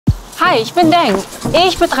Hi, ich bin Daeng.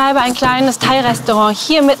 Ich betreibe ein kleines Thai-Restaurant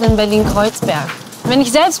hier mitten in Berlin-Kreuzberg. Wenn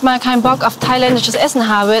ich selbst mal keinen Bock auf thailändisches Essen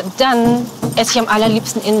habe, dann esse ich am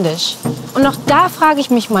allerliebsten indisch. Und auch da frage ich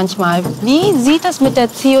mich manchmal, wie sieht es mit der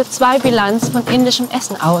CO2-Bilanz von indischem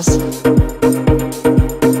Essen aus?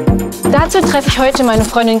 Dazu treffe ich heute meine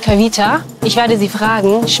Freundin Kavita. Ich werde sie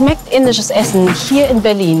fragen, schmeckt indisches Essen hier in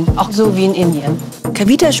Berlin auch so wie in Indien?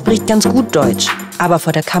 Kavita spricht ganz gut Deutsch, aber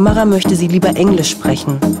vor der Kamera möchte sie lieber Englisch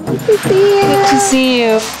sprechen. Good to see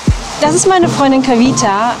you. Das ist meine Freundin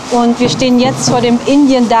Kavita und wir stehen jetzt vor dem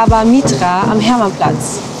Indian Dhaba Mitra am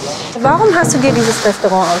Hermannplatz. Warum hast du dir dieses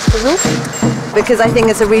Restaurant ausgesucht? Because I think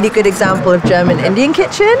it's a really good example of German Indian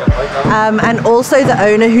kitchen. And also the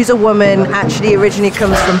owner, who's a woman, actually originally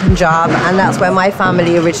comes from Punjab, and that's where my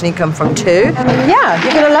family originally come from too. Yeah,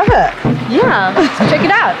 you're gonna love it. Yeah, check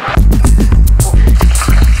it out.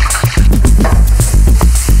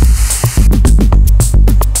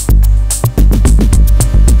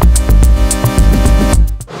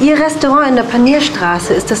 Ihr Restaurant in der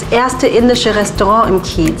Panierstraße ist das erste indische Restaurant im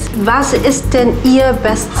Kiez. Was ist denn Ihr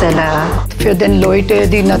Bestseller? Für den Leute,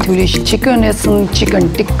 die natürlich Chicken essen,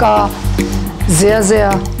 Chicken Tikka, sehr, sehr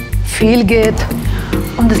viel geht.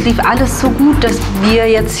 Und es lief alles so gut, dass wir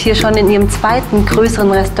jetzt hier schon in Ihrem zweiten größeren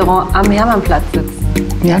Restaurant am Hermannplatz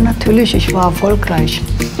sitzen. Ja, natürlich, ich war erfolgreich.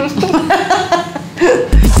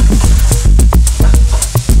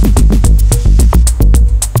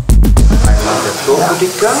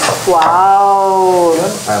 Wow.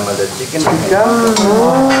 Einmal der Chicken Tikka.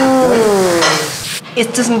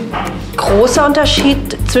 Ist es ein großer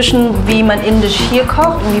Unterschied zwischen wie man indisch hier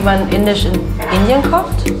kocht und wie man indisch in Indien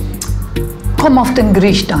kocht? Kommt auf den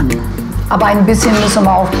Gericht an. Aber ein bisschen müssen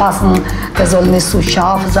wir aufpassen, der soll nicht so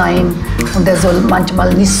scharf sein und der soll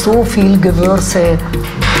manchmal nicht so viel Gewürze,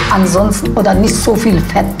 ansonsten oder nicht so viel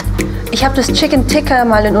Fett. Ich habe das Chicken Tikka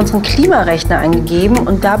mal in unseren Klimarechner eingegeben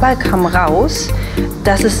und dabei kam raus,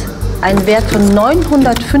 dass es einen Wert von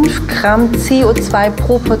 905 Gramm CO2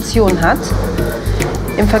 pro Portion hat.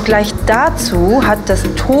 Im Vergleich dazu hat das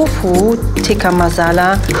Tofu Tikka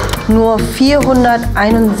Masala nur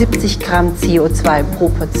 471 Gramm CO2 pro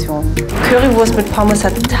Portion. Currywurst mit Pommes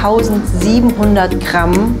hat 1700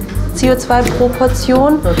 Gramm CO2 pro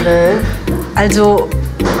Portion. Okay. Also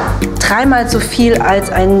dreimal so viel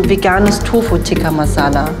als ein veganes Tofu Tikka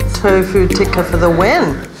Masala. Tofu Tikka for the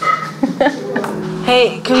win.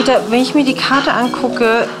 Hey, Kavita, wenn ich mir die Karte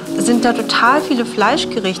angucke, sind da total viele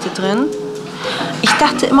Fleischgerichte drin. Ich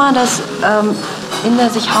dachte immer, dass Inder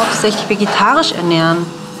sich hauptsächlich vegetarisch ernähren.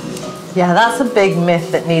 Yeah, that's a big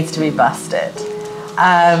myth that needs to be busted.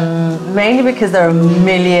 Mainly because there are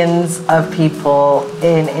millions of people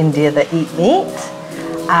in India that eat meat.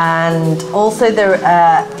 And also there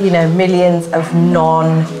are, millions of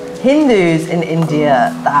non-Hindus in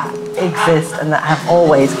India that exist and that have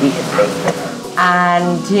always eaten meat.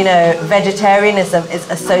 And, vegetarianism is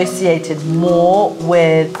associated more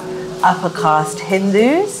with upper caste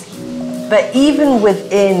Hindus. But even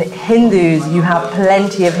within Hindus, you have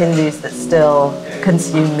plenty of Hindus that still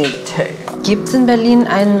consume meat too. Gibt es in Berlin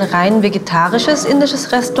ein rein vegetarisches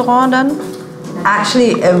indisches Restaurant dann?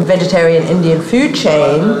 Actually, a vegetarian Indian food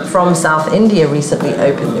chain from South India recently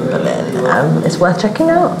opened in Berlin. It's worth checking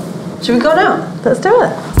out. Should we go now? Let's do it.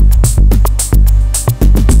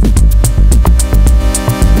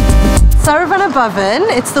 Saravana Bhavan,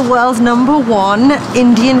 it's the world's #1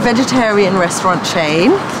 Indian vegetarian restaurant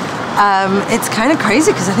chain. It's kind of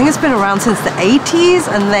crazy because I think it's been around since the 80s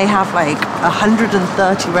and they have like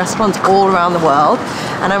 130 restaurants all around the world.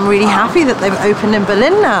 And I'm really happy that they've opened in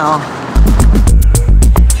Berlin now.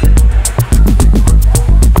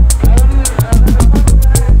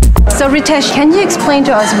 So Ritesh, can you explain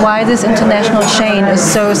to us why this international chain is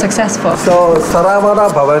so successful? So Saravana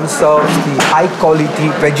Bhavan serves the high quality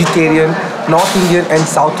vegetarian, North Indian and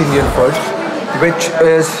South Indian food, which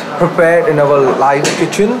is prepared in our live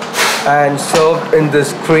kitchen and served in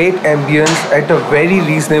this great ambience at a very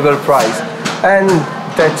reasonable price. And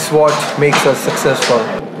that's what makes us successful.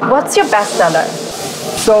 What's your bestseller?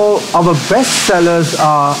 So our best sellers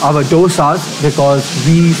are our dosas because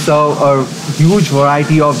we serve a huge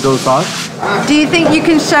variety of dosas. Do you think you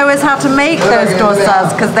can show us how to make those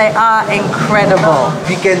dosas? Because they are incredible.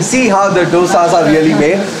 We can see how the dosas are really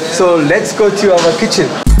made. So let's go to our kitchen.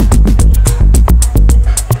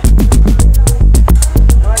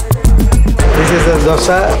 This is a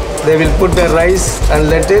dosa. They will put the rice and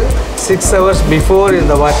lentil 6 hours before in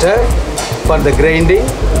the water for the grinding.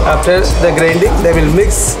 After the grinding, they will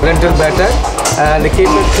mix lentil batter and keep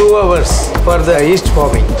it 2 hours for the yeast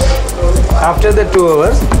forming. After the 2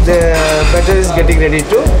 hours, the batter is getting ready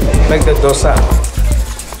to make the dosa.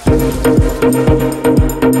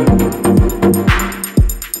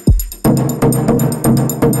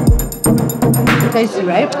 Tasty,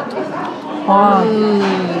 right? Oh,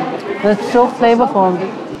 that's so flavorful.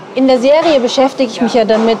 In der Serie beschäftige ich mich ja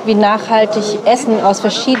damit, wie nachhaltig Essen aus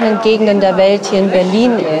verschiedenen Gegenden der Welt hier in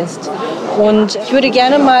Berlin ist. Und ich würde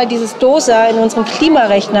gerne mal dieses Dosa in unseren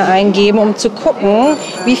Klimarechner eingeben, um zu gucken,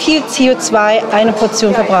 wie viel CO2 eine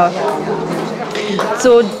Portion verbraucht.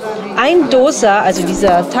 So, ein Dosa, also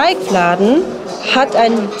dieser Teigfladen, hat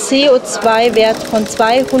einen CO2-Wert von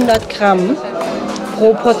 200 Gramm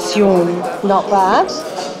pro Portion. Not bad.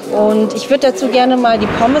 Und ich würde dazu gerne mal die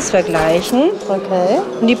Pommes vergleichen. Okay.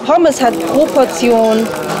 Und die Pommes hat pro Portion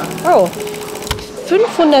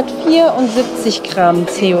 574 Gramm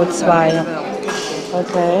CO2.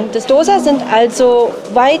 Okay. Das Dosa sind also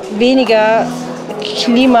weit weniger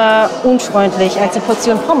klimaunfreundlich als eine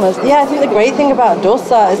Portion Pommes. Yeah, I think the great thing about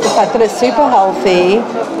dosa is the fact that it's super healthy.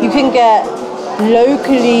 You can get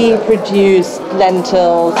locally produced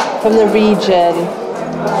lentils from the region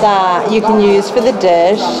that you can use for the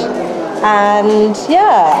dish. And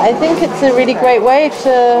yeah, I think it's a really great way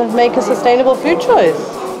to make a sustainable food choice.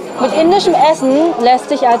 Mit indischem Essen lässt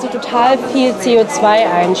sich also total viel CO2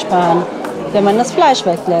 einsparen, wenn man das Fleisch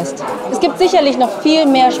weglässt. Es gibt sicherlich noch viel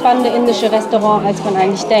mehr spannende indische Restaurants, als man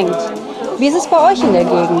eigentlich denkt. Wie ist es bei euch in der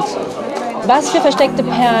Gegend? Was für versteckte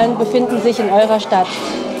Perlen befinden sich in eurer Stadt?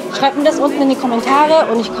 Schreibt mir das unten in die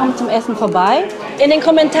Kommentare und ich komme zum Essen vorbei. In den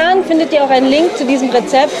Kommentaren findet ihr auch einen Link zu diesem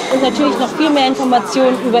Rezept und natürlich noch viel mehr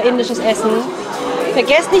Informationen über indisches Essen.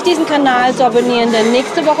 Vergesst nicht, diesen Kanal zu abonnieren, denn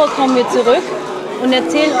nächste Woche kommen wir zurück und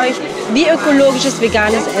erzählen euch, wie ökologisches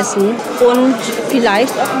veganes Essen und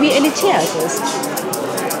vielleicht auch wie elitär es ist.